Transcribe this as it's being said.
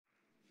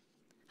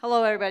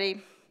Hello,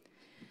 everybody.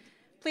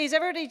 Please,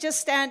 everybody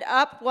just stand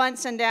up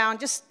once and down.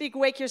 Just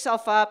wake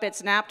yourself up.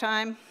 It's nap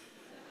time.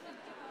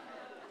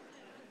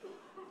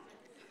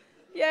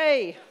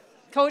 Yay.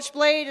 Coach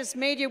Blade has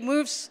made you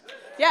move.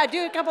 Yeah,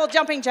 do a couple of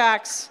jumping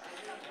jacks.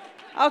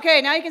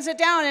 Okay, now you can sit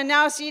down, and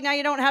now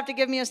you don't have to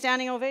give me a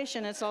standing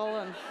ovation. It's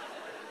all in.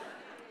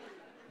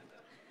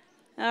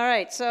 All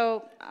right,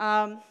 so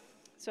I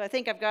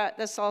think I've got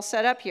this all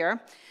set up here.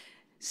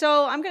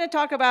 So I'm going to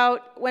talk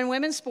about when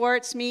women's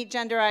sports meet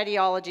gender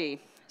ideology,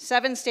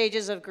 7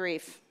 stages of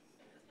grief.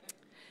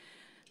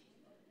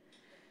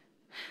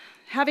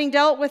 Having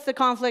dealt with the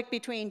conflict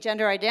between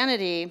gender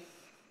identity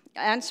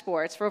and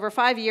sports for over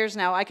 5 years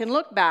now, I can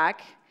look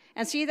back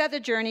and see that the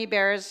journey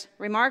bears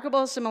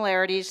remarkable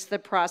similarities to the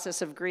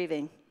process of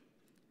grieving.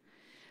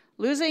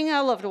 Losing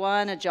a loved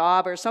one, a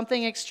job, or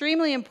something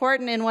extremely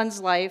important in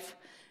one's life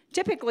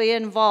typically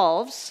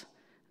involves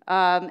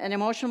an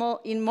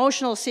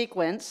emotional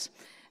sequence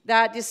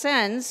that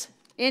descends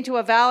into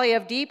a valley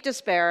of deep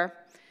despair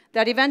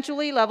that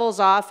eventually levels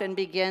off and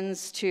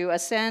begins to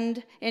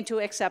ascend into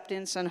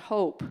acceptance and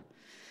hope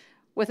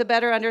with a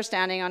better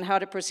understanding on how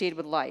to proceed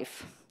with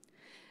life.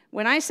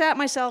 When I sat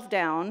myself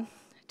down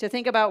to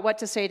think about what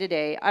to say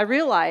today, I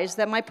realized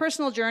that my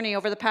personal journey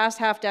over the past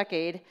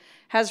half-decade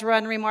has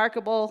run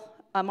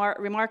a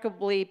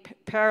remarkably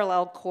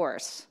parallel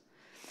course.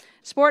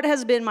 Sport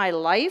has been my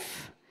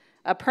life,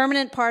 a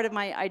permanent part of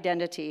my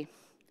identity.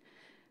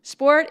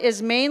 Sport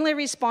is mainly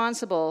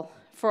responsible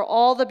for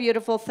all the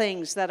beautiful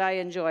things that I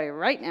enjoy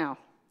right now.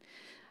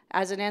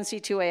 As an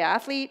NCAA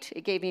athlete,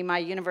 it gave me my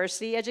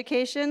university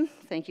education.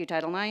 Thank you,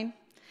 Title IX.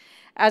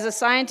 As a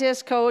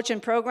scientist, coach,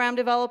 and program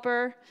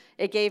developer,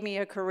 it gave me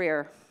a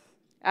career.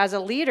 As a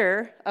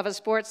leader of a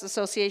sports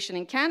association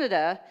in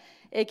Canada,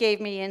 it gave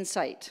me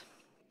insight.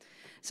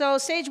 So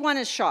stage 1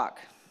 is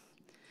shock.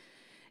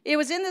 It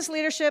was in this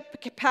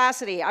leadership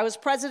capacity, I was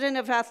president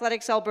of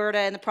Athletics Alberta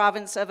in the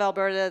province of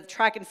Alberta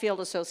Track and Field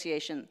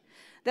Association,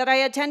 that I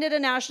attended a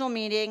national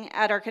meeting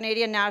at our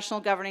Canadian national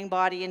governing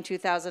body in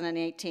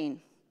 2018.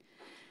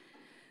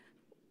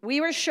 We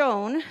were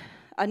shown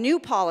a new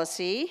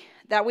policy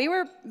that we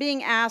were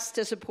being asked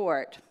to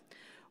support,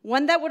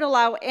 one that would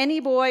allow any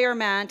boy or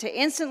man to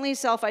instantly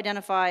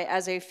self-identify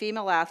as a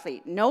female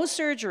athlete. No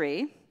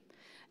surgery,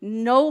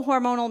 no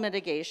hormonal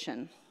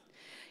mitigation.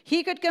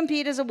 He could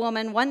compete as a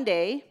woman one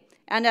day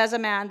and as a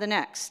man the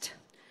next,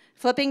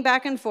 flipping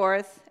back and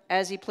forth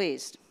as he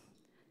pleased.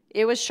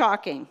 It was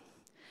shocking.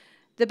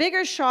 The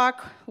bigger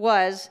shock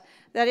was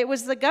that it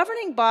was the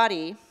governing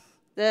body,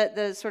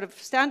 the sort of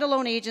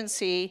standalone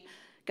agency,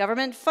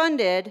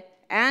 government-funded,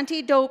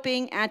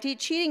 anti-doping,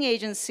 anti-cheating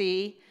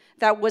agency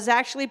that was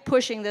actually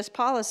pushing this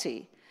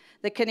policy,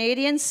 the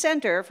Canadian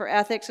Centre for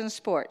Ethics in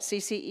Sport,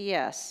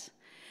 CCES.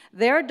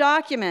 Their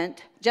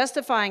document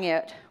justifying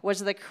it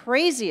was the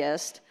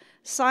craziest,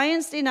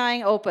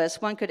 science-denying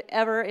opus one could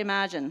ever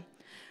imagine.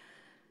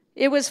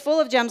 It was full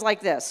of gems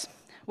like this.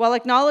 While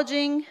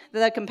acknowledging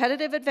the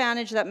competitive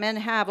advantage that men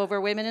have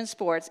over women in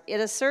sports, it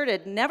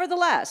asserted,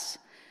 nevertheless,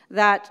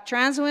 that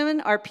trans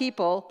women are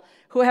people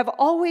who have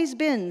always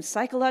been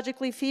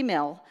psychologically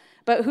female,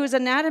 but whose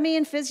anatomy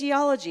and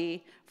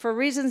physiology, for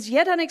reasons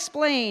yet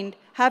unexplained,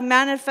 have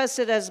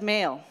manifested as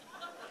male.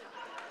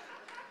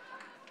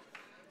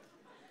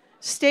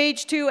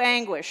 Stage 2,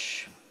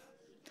 anguish.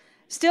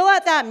 Still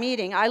at that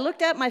meeting, I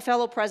looked at my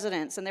fellow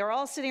presidents, and they were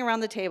all sitting around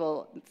the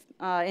table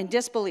in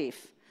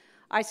disbelief.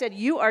 I said,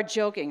 "You are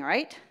joking,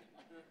 right?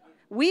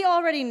 We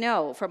already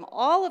know from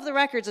all of the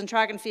records in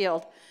track and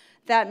field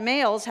that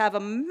males have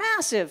a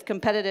massive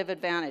competitive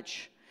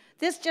advantage.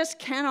 This just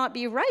cannot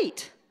be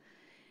right."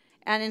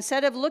 And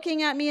instead of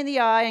looking at me in the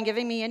eye and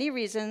giving me any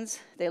reasons,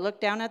 they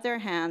looked down at their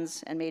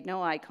hands and made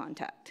no eye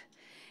contact.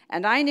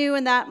 And I knew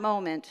in that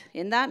moment,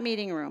 in that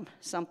meeting room,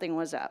 something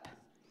was up.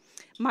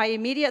 My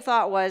immediate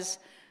thought was,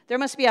 there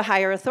must be a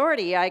higher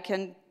authority I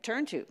can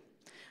turn to.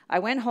 I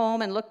went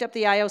home and looked up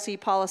the IOC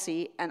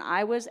policy, and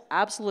I was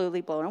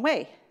absolutely blown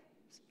away.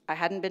 I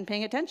hadn't been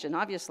paying attention,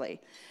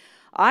 obviously.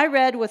 I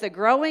read with a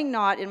growing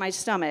knot in my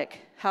stomach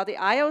how the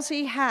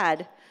IOC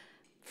had,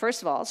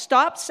 first of all,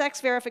 stopped sex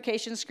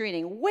verification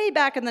screening way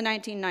back in the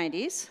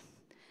 1990s,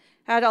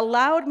 had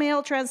allowed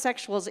male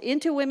transsexuals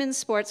into women's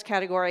sports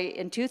category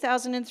in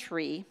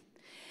 2003,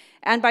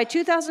 and by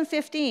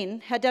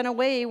 2015 had done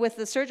away with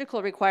the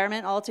surgical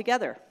requirement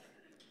altogether.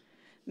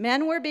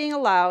 Men were being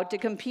allowed to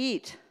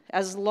compete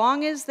as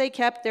long as they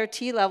kept their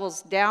T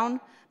levels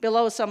down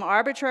below some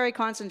arbitrary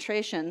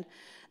concentration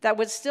that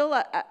was still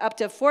up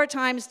to 4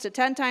 times to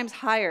 10 times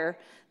higher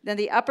than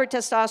the upper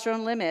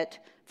testosterone limit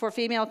for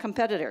female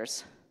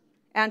competitors.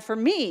 And for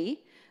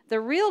me, the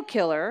real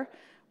killer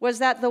was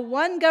that the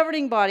one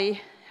governing body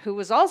who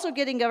was also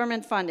getting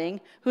government funding,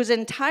 whose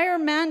entire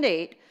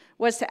mandate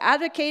was to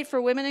advocate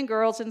for women and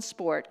girls in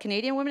sport,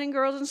 Canadian women and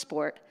girls in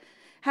sport,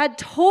 had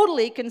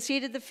totally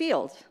conceded the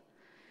field.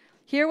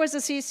 Here was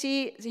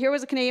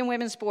the Canadian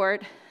women's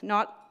sport,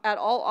 not at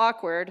all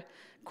awkward,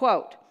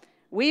 quote,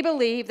 "We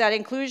believe that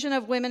inclusion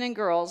of women and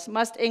girls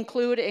must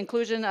include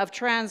inclusion of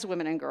trans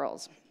women and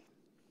girls."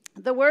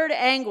 The word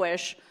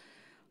anguish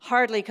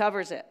hardly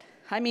covers it.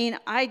 I mean,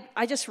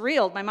 I just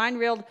reeled, my mind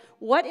reeled,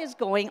 what is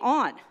going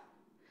on?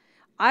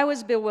 I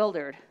was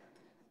bewildered.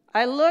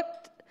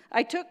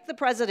 I took the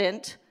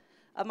president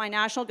of my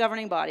national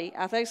governing body,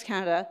 Athletics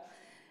Canada,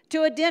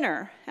 to a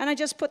dinner, and I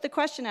just put the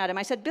question at him.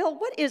 I said, Bill,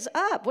 what is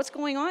up? What's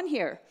going on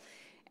here?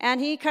 And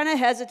he kind of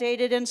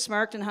hesitated and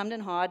smirked and hummed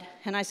and hawed,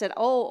 and I said,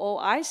 oh,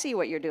 I see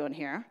what you're doing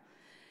here.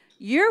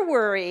 You're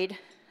worried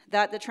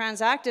that the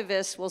trans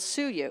activists will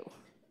sue you.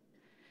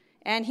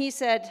 And he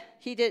said,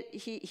 he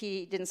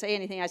didn't say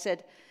anything. I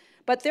said,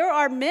 but there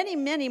are many,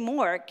 many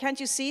more. Can't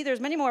you see? There's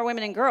many more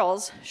women and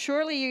girls.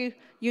 Surely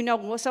you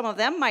know some of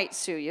them might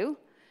sue you.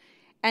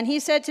 And he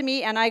said to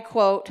me, and I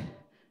quote,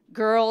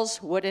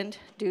 girls wouldn't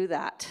do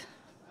that.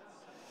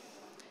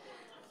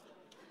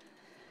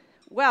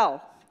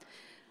 Well,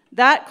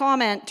 that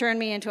comment turned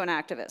me into an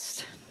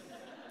activist.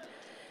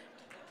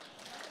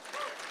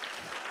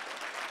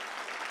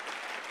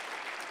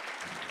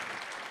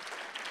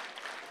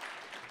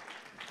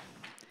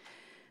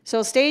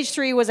 So stage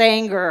 3 was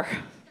anger.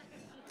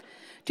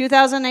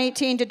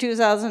 2018 to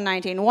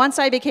 2019. Once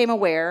I became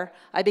aware,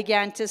 I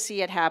began to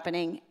see it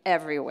happening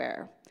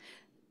everywhere.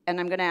 And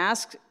I'm going to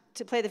ask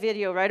to play the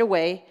video right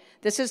away.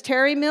 This is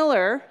Terry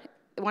Miller,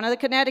 one of the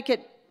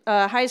Connecticut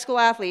high school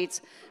athletes,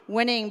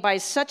 winning by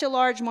such a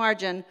large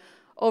margin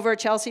over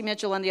Chelsea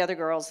Mitchell and the other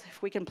girls.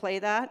 If we can play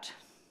that.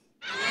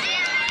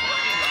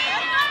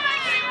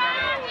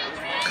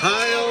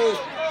 Kyle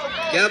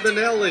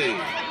Gabinelli.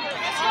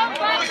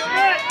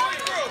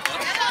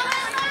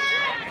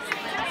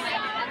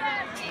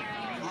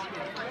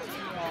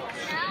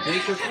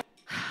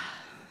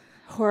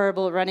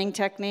 Horrible running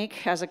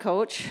technique as a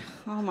coach.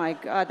 Oh my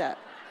God, that.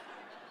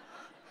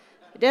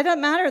 It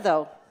doesn't matter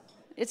though.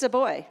 It's a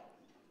boy.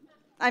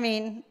 I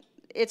mean,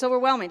 it's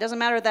overwhelming. It doesn't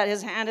matter that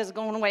his hand is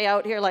going way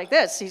out here like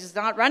this. He's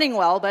not running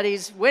well, but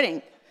he's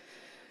winning.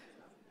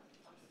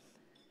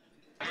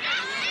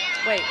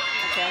 Wait,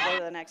 okay, I'll go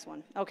to the next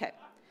one. Okay.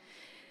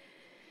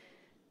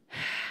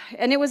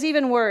 And it was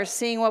even worse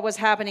seeing what was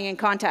happening in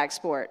contact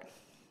sport.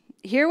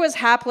 Here was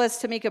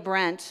hapless Tamika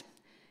Brent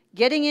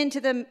getting into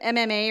the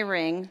MMA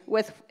ring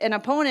with an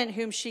opponent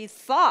whom she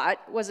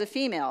thought was a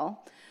female,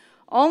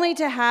 only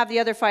to have the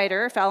other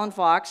fighter, Fallon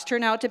Fox,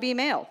 turn out to be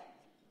male.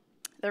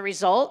 The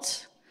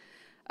result?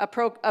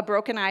 A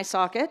broken eye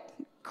socket,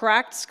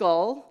 cracked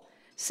skull,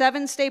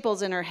 7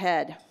 staples in her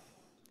head.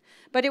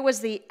 But it was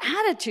the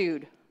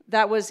attitude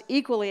that was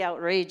equally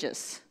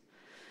outrageous.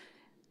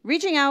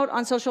 Reaching out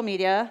on social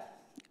media,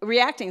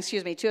 reacting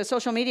to a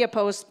social media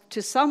post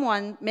to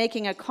someone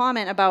making a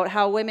comment about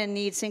how women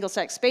need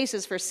single-sex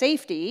spaces for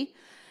safety,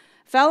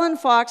 Fallon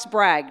Fox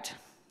bragged,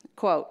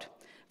 quote,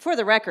 "For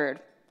the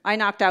record, I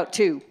knocked out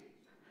 2.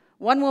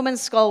 One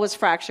woman's skull was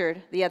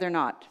fractured, the other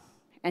not.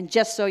 And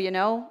just so you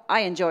know,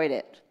 I enjoyed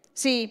it.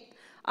 See,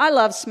 I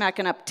love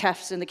smacking up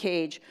toughs in the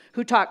cage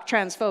who talk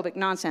transphobic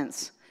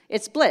nonsense.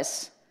 It's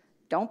bliss.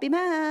 Don't be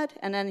mad."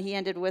 And then he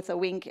ended with a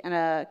wink and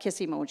a kiss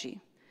emoji.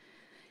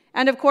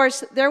 And of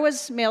course, there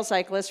was male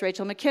cyclist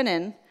Rachel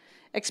McKinnon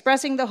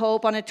expressing the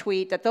hope on a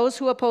tweet that those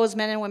who oppose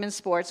men and women's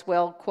sports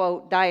will,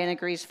 quote, die in a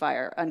grease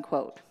fire,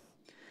 unquote.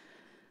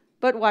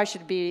 But why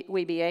should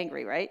we be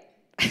angry, right?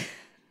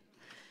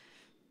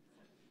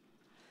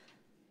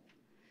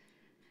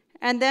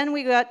 And then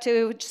we got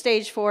to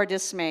stage 4,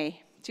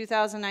 dismay,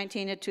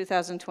 2019 to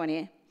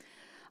 2020.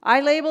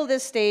 I labeled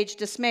this stage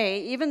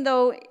dismay, even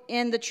though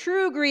in the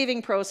true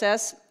grieving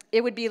process,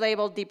 it would be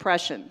labeled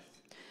depression.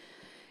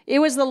 It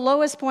was the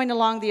lowest point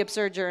along the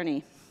absurd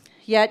journey.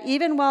 Yet,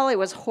 even while it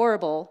was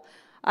horrible,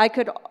 I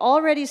could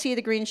already see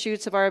the green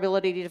shoots of our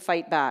ability to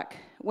fight back.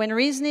 When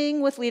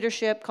reasoning with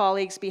leadership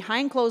colleagues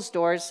behind closed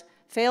doors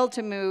failed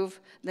to move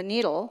the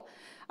needle,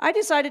 I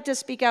decided to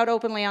speak out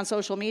openly on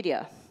social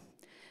media.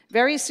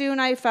 Very soon,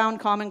 I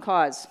found common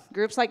cause.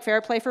 Groups like Fair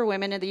Play for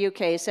Women in the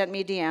UK sent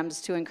me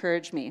DMs to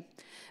encourage me.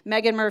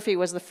 Megan Murphy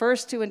was the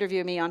first to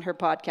interview me on her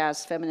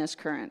podcast, Feminist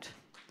Current.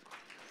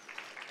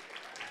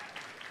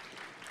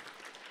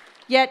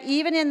 Yet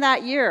even in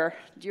that year,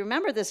 do you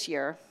remember this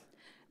year?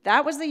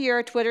 That was the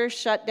year Twitter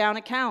shut down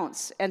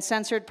accounts and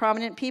censored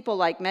prominent people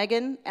like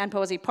Megan and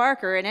Posey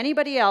Parker and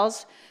anybody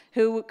else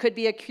who could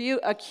be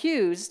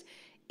accused,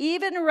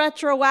 even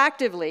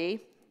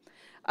retroactively,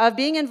 of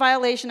being in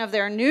violation of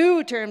their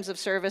new terms of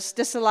service,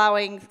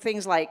 disallowing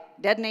things like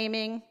dead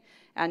naming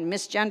and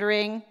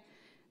misgendering.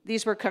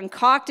 These were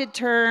concocted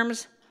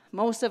terms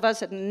most of us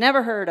had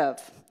never heard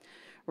of.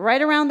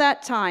 Right around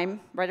that time,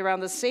 right around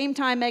the same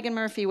time Megan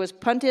Murphy was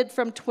punted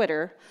from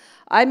Twitter,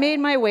 I made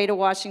my way to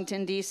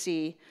Washington,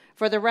 D.C.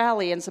 for the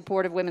rally in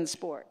support of women's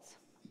sports.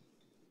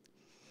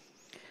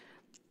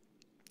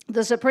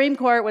 The Supreme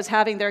Court was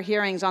having their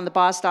hearings on the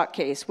Bostock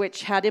case,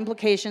 which had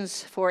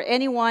implications for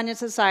anyone in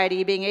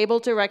society being able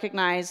to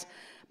recognize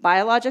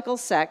biological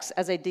sex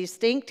as a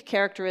distinct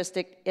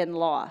characteristic in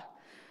law.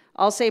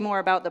 I'll say more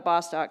about the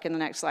Bostock in the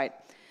next slide.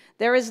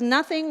 There is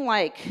nothing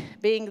like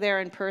being there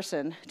in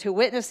person to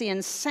witness the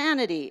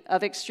insanity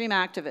of extreme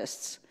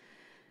activists.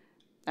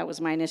 That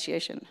was my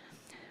initiation.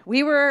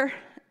 We were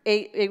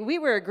we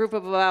were a group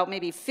of about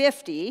maybe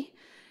 50,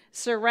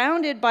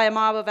 surrounded by a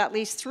mob of at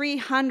least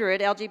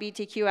 300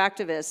 LGBTQ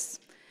activists.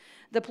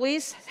 The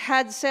police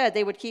had said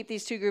they would keep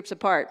these two groups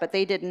apart, but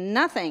they did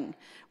nothing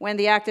when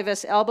the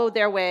activists elbowed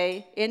their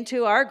way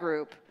into our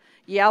group,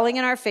 yelling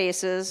in our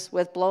faces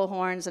with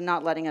blowhorns and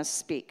not letting us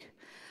speak.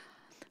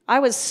 I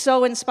was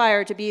so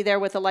inspired to be there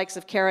with the likes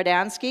of Kara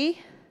Dansky,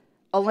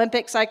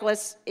 Olympic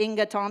cyclist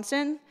Inga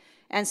Thompson,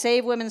 and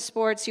Save Women's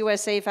Sports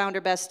USA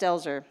founder Beth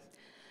Stelzer.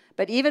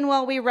 But even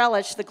while we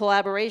relished the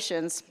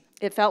collaborations,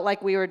 it felt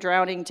like we were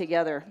drowning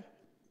together.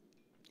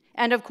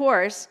 And of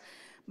course,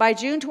 by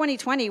June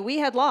 2020, we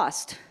had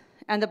lost,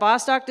 and the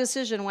Bostock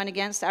decision went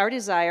against our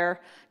desire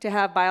to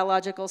have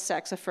biological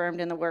sex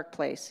affirmed in the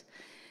workplace.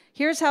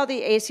 Here's how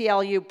the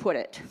ACLU put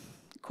it.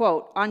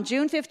 Quote, on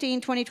June 15,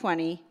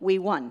 2020, we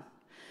won.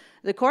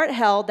 The court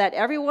held that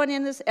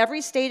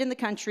every state in the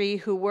country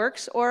who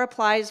works or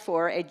applies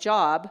for a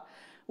job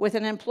with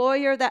an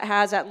employer that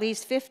has at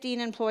least 15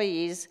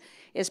 employees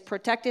is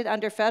protected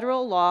under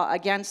federal law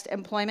against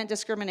employment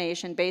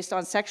discrimination based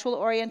on sexual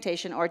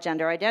orientation or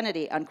gender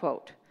identity,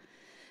 unquote.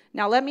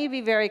 Now, let me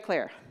be very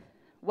clear.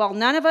 While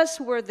none of us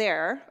were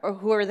there, or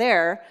who were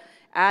there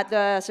at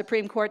the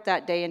Supreme Court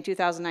that day in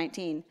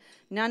 2019,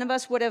 none of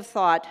us would have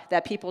thought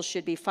that people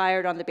should be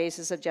fired on the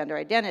basis of gender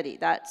identity.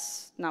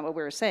 That's not what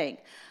we were saying.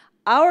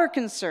 Our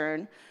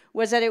concern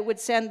was that it would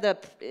set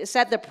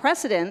the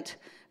precedent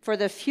for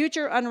the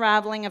future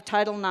unraveling of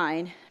Title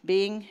IX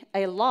being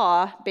a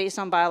law based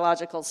on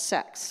biological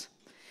sex.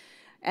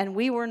 And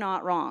we were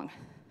not wrong.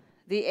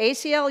 The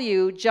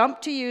ACLU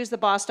jumped to use the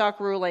Bostock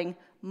ruling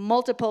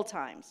multiple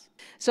times.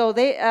 So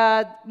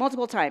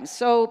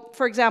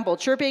for example,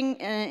 chirping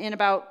in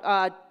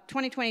about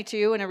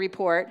 2022 in a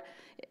report,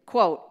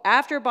 quote,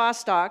 after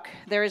Bostock,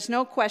 there is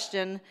no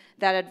question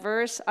that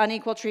adverse,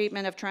 unequal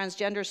treatment of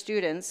transgender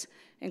students,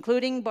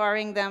 including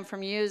barring them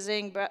from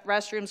using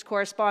restrooms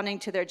corresponding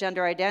to their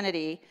gender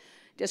identity,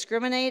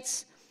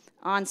 discriminates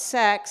on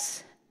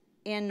sex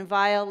in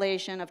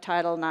violation of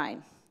Title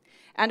IX.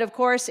 And of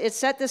course, it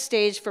set the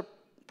stage for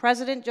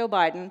President Joe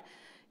Biden,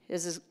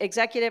 his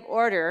executive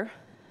order,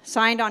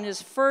 signed on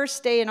his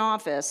first day in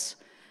office,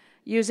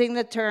 using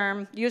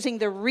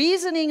the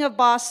reasoning of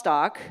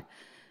Bostock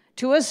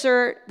to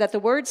assert that the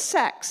word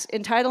sex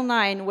in Title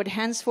IX would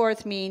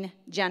henceforth mean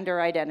gender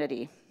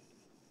identity.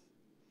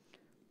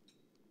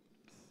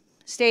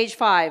 Stage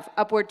 5,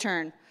 upward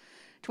turn,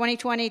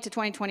 2020 to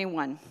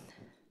 2021.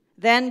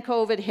 Then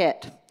COVID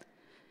hit.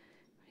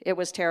 It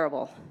was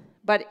terrible.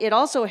 But it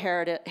also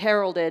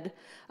heralded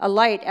a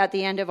light at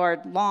the end of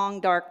our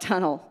long, dark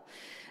tunnel,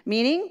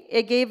 meaning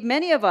it gave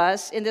many of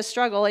us in this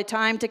struggle a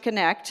time to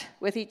connect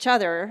with each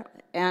other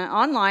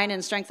online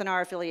and strengthen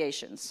our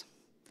affiliations.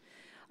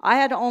 I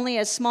had only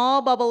a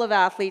small bubble of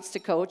athletes to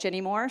coach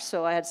anymore,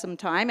 so I had some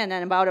time. And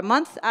then about a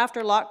month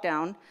after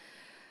lockdown,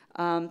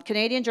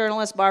 Canadian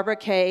journalist Barbara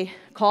Kay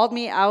called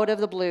me out of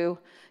the blue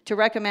to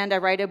recommend I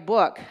write a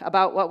book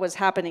about what was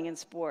happening in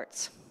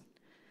sports.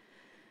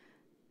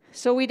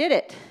 So we did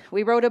it.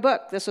 We wrote a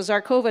book. This was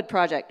our COVID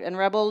project, and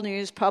Rebel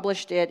News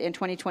published it in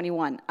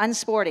 2021,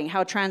 Unsporting,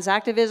 How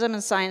Transactivism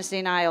and Science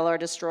Denial Are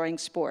Destroying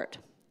Sport.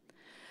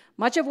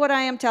 Much of what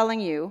I am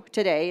telling you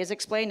today is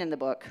explained in the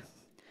book.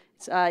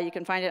 You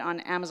can find it on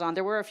Amazon.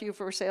 There were a few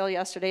for sale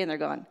yesterday, and they're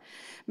gone.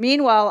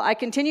 Meanwhile, I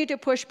continue to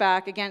push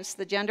back against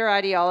the gender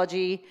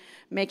ideology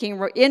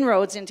making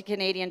inroads into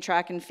Canadian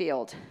track and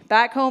field.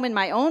 Back home in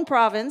my own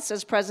province,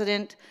 as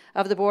president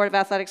of the Board of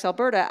Athletics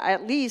Alberta,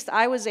 at least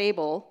I was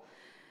able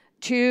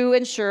to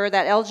ensure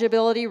that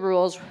eligibility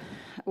rules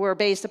were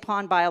based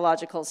upon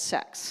biological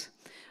sex.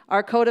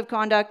 Our code of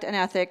conduct and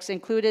ethics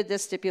included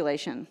this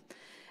stipulation.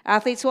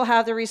 Athletes will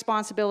have the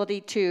responsibility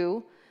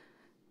to,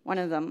 one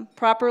of them,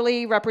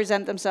 properly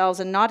represent themselves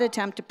and not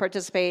attempt to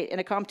participate in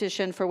a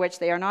competition for which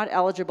they are not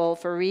eligible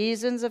for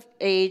reasons of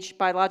age,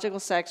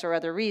 biological sex, or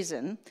other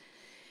reason.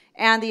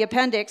 And the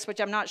appendix, which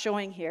I'm not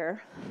showing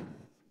here,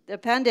 the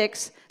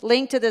appendix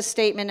linked to this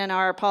statement in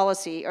our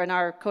policy, or in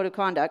our code of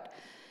conduct,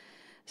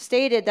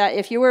 stated that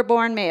if you were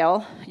born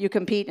male, you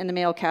compete in the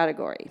male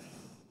category.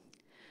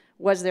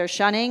 Was there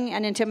shunning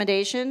and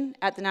intimidation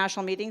at the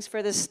national meetings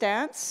for this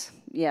stance?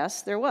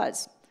 Yes, there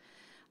was.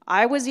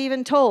 I was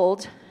even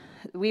told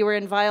we were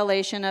in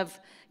violation of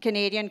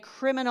Canadian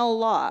criminal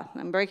law.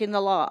 I'm breaking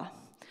the law.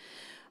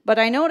 But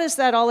I noticed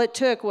that all it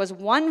took was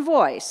one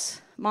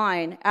voice,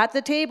 mine, at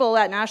the table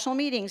at national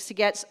meetings to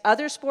get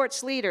other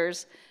sports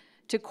leaders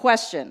to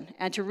question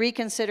and to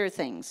reconsider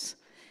things.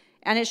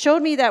 And it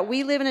showed me that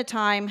we live in a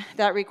time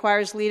that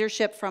requires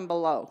leadership from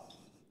below,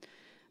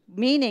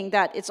 meaning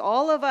that it's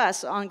all of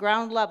us on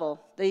ground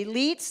level. The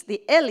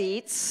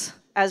elites,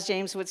 as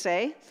James would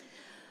say,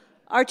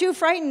 are too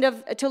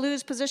frightened to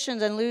lose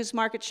positions and lose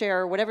market share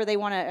or whatever they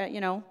want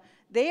to,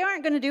 they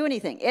aren't going to do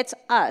anything. It's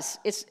us.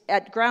 It's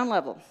at ground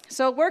level.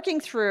 So working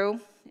through,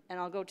 and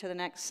I'll go to the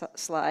next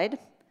slide,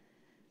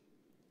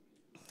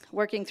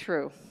 working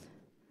through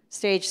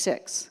stage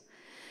 6.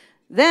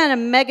 Then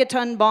a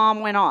megaton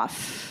bomb went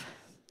off.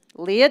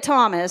 Leah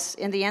Thomas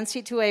in the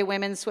NCAA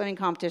women's swimming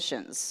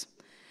competitions.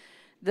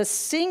 this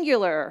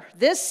singular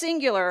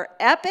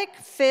epic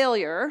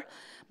failure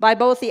by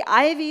both the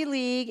Ivy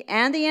League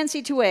and the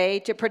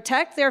NCAA to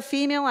protect their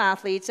female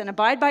athletes and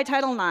abide by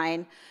Title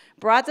IX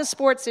brought the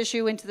sports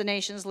issue into the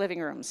nation's living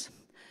rooms.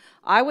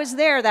 I was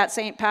there that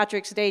St.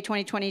 Patrick's Day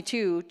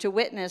 2022 to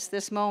witness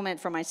this moment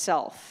for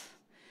myself.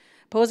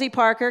 Posey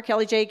Parker,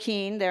 Kelly J.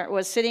 Keene, there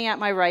was sitting at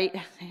my right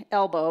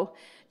elbow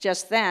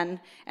just then,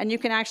 and you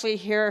can actually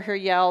hear her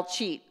yell,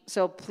 "Cheat."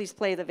 So please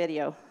play the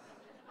video.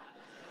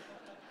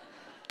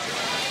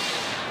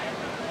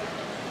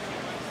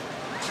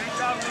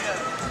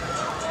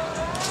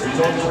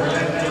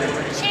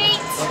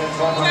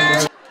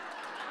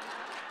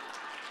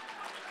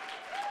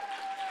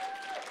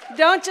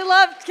 Don't you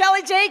love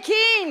Kelly J.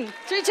 Keene?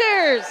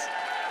 Cheers.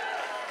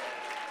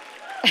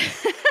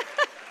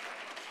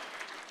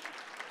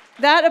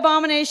 That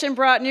abomination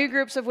brought new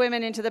groups of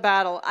women into the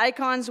battle.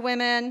 Icons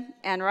Women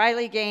and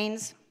Riley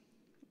Gaines.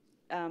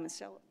 I can't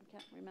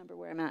remember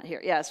where I'm at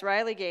here. Yes,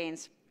 Riley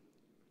Gaines.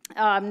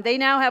 They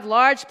now have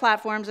large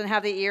platforms and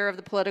have the ear of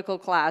the political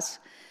class.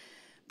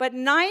 But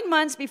 9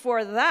 months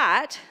before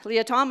that,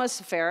 Leah Thomas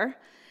affair,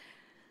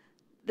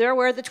 there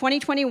were the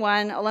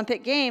 2021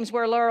 Olympic Games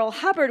where Laurel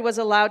Hubbard was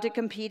allowed to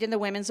compete in the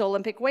women's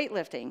Olympic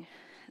weightlifting.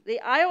 The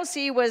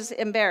IOC was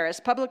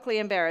embarrassed, publicly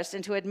embarrassed,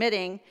 into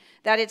admitting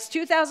that its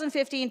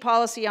 2015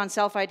 policy on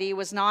self-ID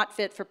was not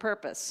fit for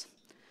purpose.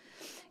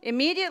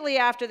 Immediately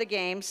after the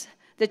Games,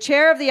 the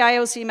chair of the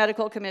IOC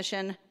Medical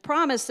Commission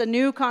promised a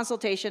new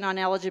consultation on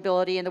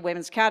eligibility in the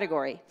women's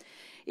category,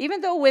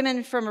 even though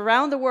women from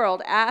around the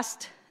world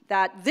asked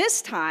that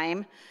this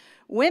time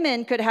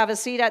women could have a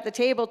seat at the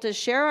table to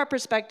share our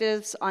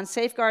perspectives on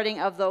safeguarding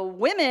of the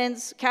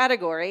women's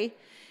category.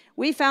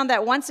 We found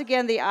that once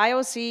again the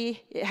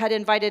IOC had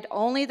invited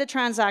only the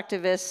trans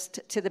activists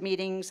to the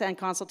meetings and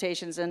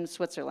consultations in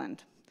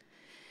Switzerland.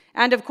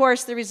 And of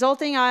course, the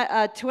resulting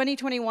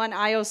 2021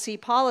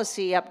 IOC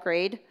policy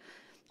upgrade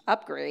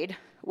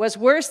was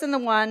worse than the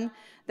one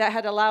that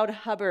had allowed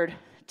Hubbard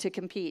to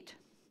compete.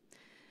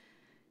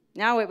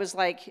 Now it was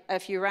like,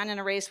 if you ran in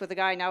a race with a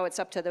guy, now it's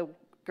up to the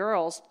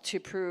girls to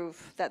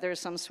prove that there's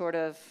some sort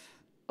of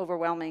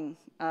overwhelming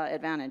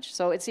advantage.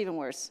 So it's even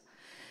worse.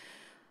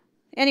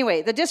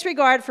 Anyway, the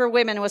disregard for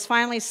women was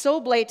finally so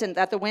blatant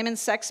that the women's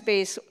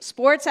sex-based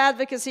sports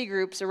advocacy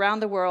groups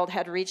around the world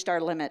had reached our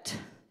limit.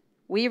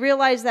 We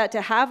realized that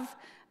to have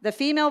the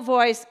female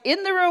voice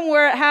in the room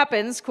where it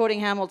happens, quoting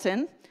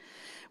Hamilton,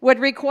 would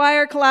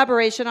require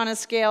collaboration on a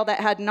scale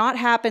that had not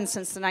happened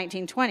since the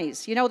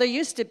 1920s. You know, there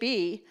used to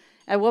be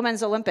a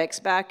women's Olympics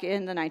back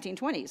in the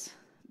 1920s,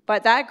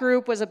 but that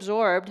group was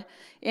absorbed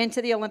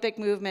into the Olympic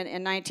movement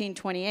in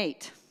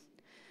 1928.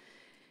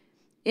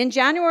 In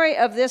January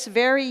of this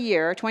very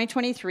year,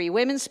 2023,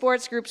 women's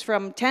sports groups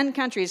from 10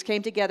 countries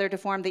came together to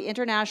form the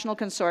International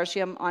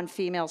Consortium on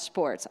Female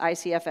Sports,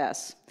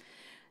 ICFS.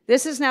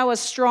 This is now a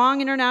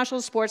strong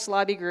international sports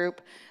lobby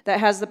group that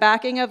has the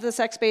backing of the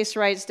sex-based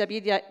rights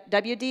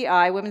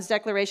WDI, Women's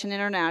Declaration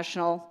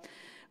International,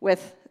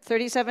 with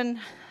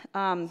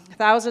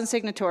 37,000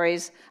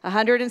 signatories,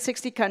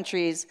 160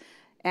 countries,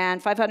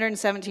 and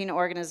 517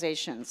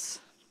 organizations.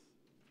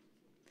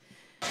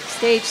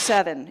 Stage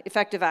 7,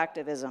 effective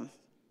activism.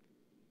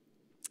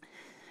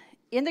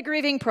 In the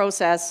grieving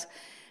process,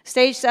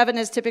 stage 7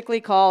 is typically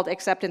called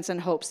acceptance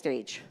and hope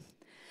stage.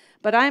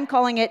 But I'm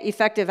calling it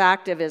effective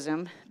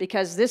activism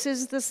because this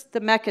is the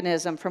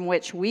mechanism from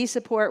which we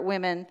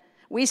sportswomen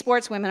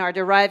are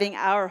deriving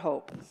our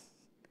hope.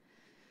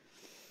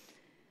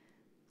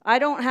 I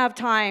don't have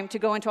time to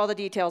go into all the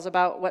details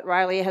about what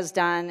Riley has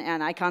done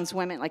and Icons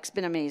Women, like it's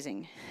been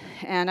amazing.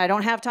 And I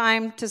don't have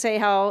time to say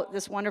how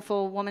this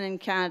wonderful woman in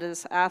Canada,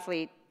 this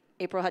athlete,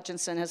 April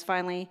Hutchinson, has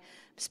finally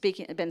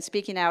been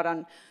speaking out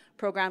on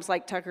programs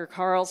like Tucker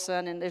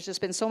Carlson, and there's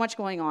just been so much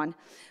going on.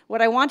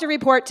 What I want to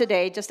report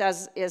today, just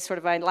as is sort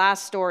of my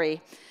last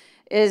story,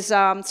 is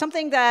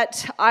something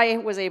that I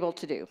was able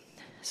to do.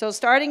 So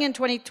starting in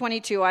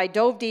 2022, I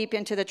dove deep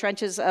into the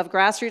trenches of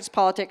grassroots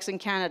politics in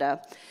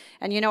Canada.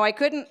 And you know, I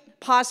couldn't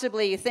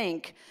possibly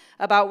think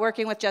about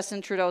working with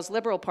Justin Trudeau's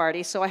Liberal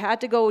Party, so I had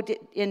to go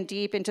in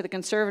deep into the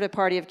Conservative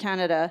Party of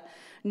Canada,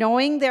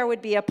 knowing there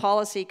would be a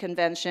policy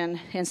convention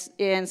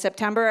in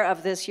September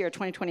of this year,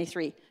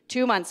 2023,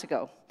 2 months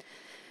ago.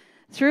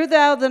 Through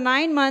the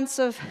 9 months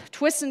of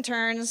twists and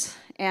turns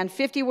and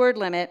 50-word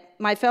limit,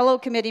 my fellow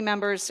committee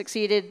members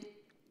succeeded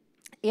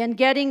in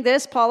getting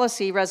this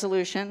policy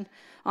resolution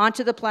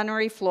onto the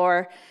plenary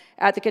floor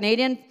at the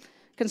Canadian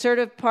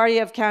Conservative Party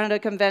of Canada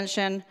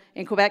Convention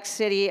in Quebec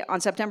City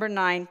on September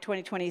 9,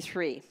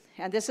 2023.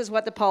 And this is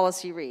what the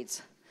policy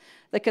reads.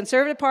 The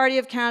Conservative Party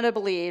of Canada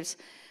believes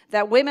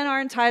that women are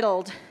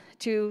entitled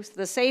to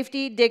the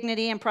safety,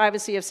 dignity, and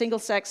privacy of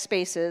single-sex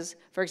spaces,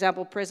 for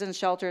example, prisons,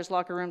 shelters,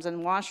 locker rooms, and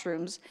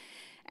washrooms,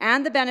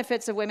 and the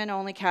benefits of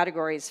women-only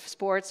categories,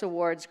 sports,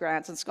 awards,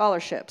 grants, and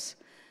scholarships.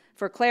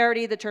 For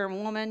clarity, the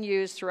term woman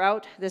used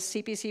throughout this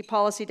CPC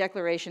policy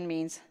declaration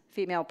means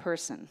female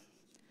person.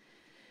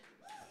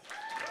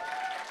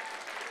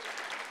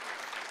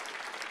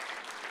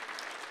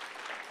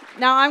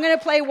 Now I'm going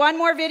to play one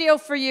more video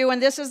for you,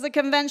 and this is the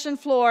convention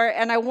floor,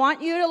 and I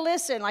want you to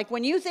listen. Like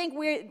when you think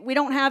we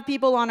don't have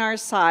people on our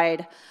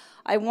side,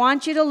 I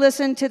want you to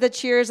listen to the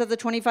cheers of the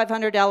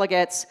 2,500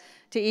 delegates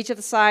to each of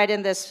the side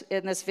in this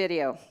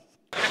video.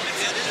 My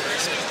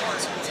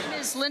name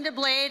is Linda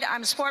Blade.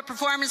 I'm a sport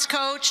performance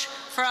coach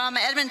from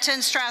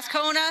Edmonton,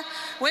 Strathcona.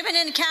 Women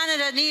in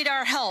Canada need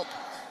our help.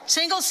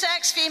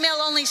 Single-sex,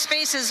 female-only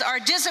spaces are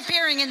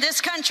disappearing in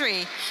this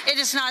country. It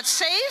is not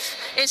safe.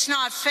 It's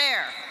not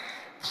fair.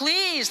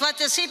 Please let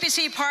the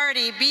CPC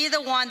party be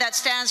the one that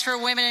stands for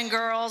women and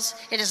girls.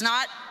 It is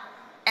not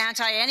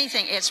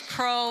anti-anything. It's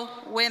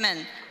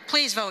pro-women.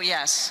 Please vote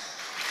yes.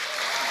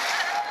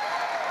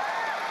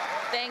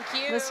 Thank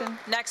you. Listen.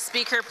 Next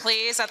speaker,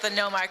 please, at the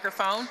no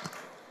microphone.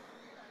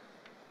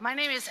 My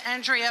name is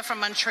Andrea from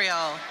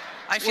Montreal.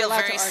 I feel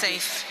very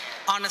safe.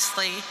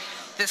 Honestly,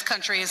 this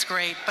country is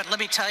great, but let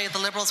me tell you, the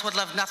Liberals would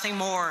love nothing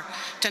more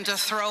than to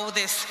throw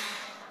this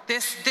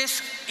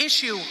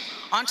issue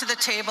onto the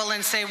table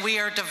and say we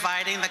are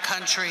dividing the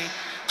country.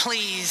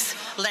 Please,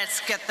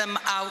 let's get them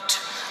out.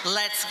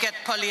 Let's get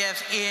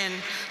Polyev in.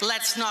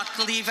 Let's not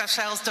leave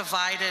ourselves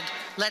divided.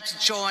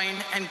 Let's join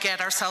and get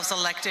ourselves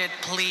elected,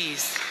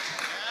 please.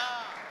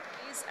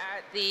 Please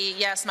at the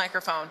yes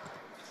microphone.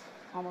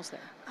 Almost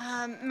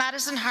there.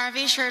 Madison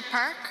Harvey, Sherwood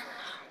Park.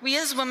 We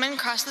as women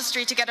cross the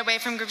street to get away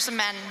from groups of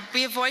men.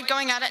 We avoid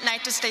going out at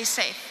night to stay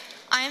safe.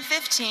 I am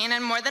 15,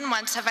 and more than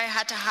once have I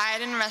had to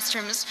hide in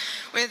restrooms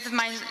with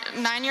my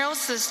 9-year-old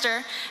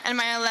sister and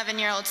my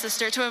 11-year-old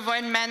sister to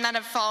avoid men that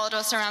have followed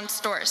us around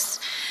stores.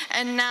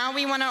 And now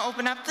we want to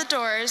open up the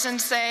doors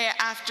and say,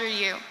 after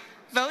you.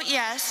 Vote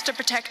yes to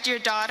protect your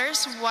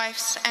daughters,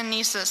 wives, and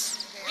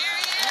nieces.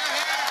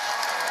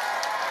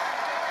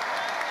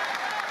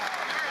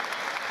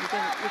 You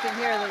can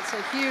hear that it's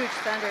a huge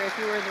thunder. If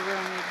you were in the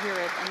room, you'd hear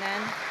it. And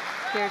then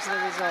here's the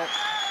result.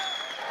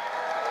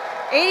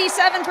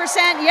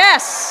 87%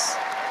 yes.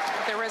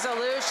 The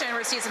resolution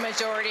receives a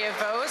majority of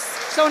votes.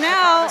 So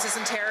now, provinces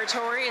and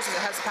territories, it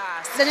has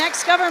passed. The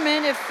next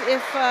government, if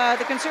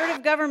the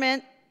Conservative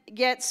government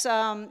gets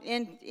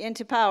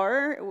into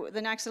power,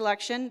 the next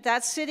election,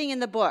 that's sitting in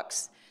the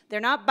books.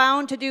 They're not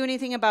bound to do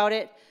anything about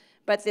it,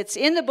 but it's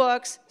in the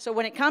books. So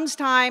when it comes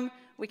time,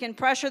 we can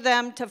pressure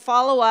them to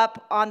follow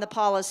up on the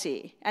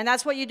policy. And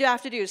that's what you do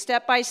have to do,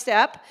 step by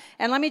step.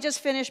 And let me just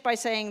finish by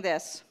saying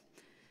this.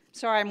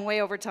 Sorry, I'm way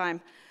over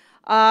time.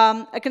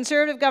 A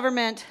Conservative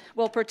government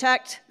will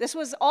protect, this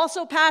was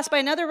also passed by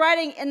another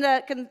riding in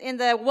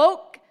the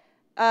woke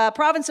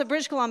province of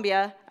British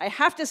Columbia. I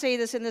have to say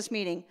this in this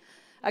meeting.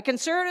 A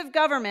Conservative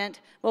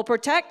government will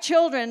protect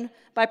children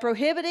by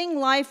prohibiting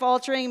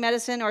life-altering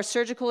medicine or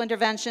surgical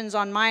interventions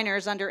on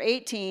minors under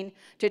 18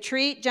 to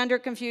treat gender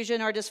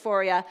confusion or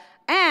dysphoria,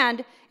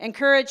 and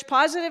encourage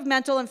positive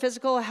mental and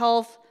physical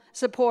health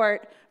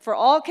support for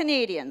all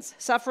Canadians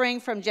suffering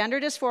from gender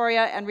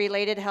dysphoria and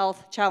related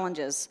health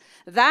challenges.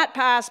 That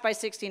passed by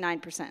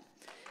 69%.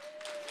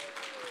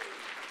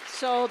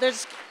 So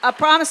there's a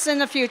promise in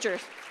the future.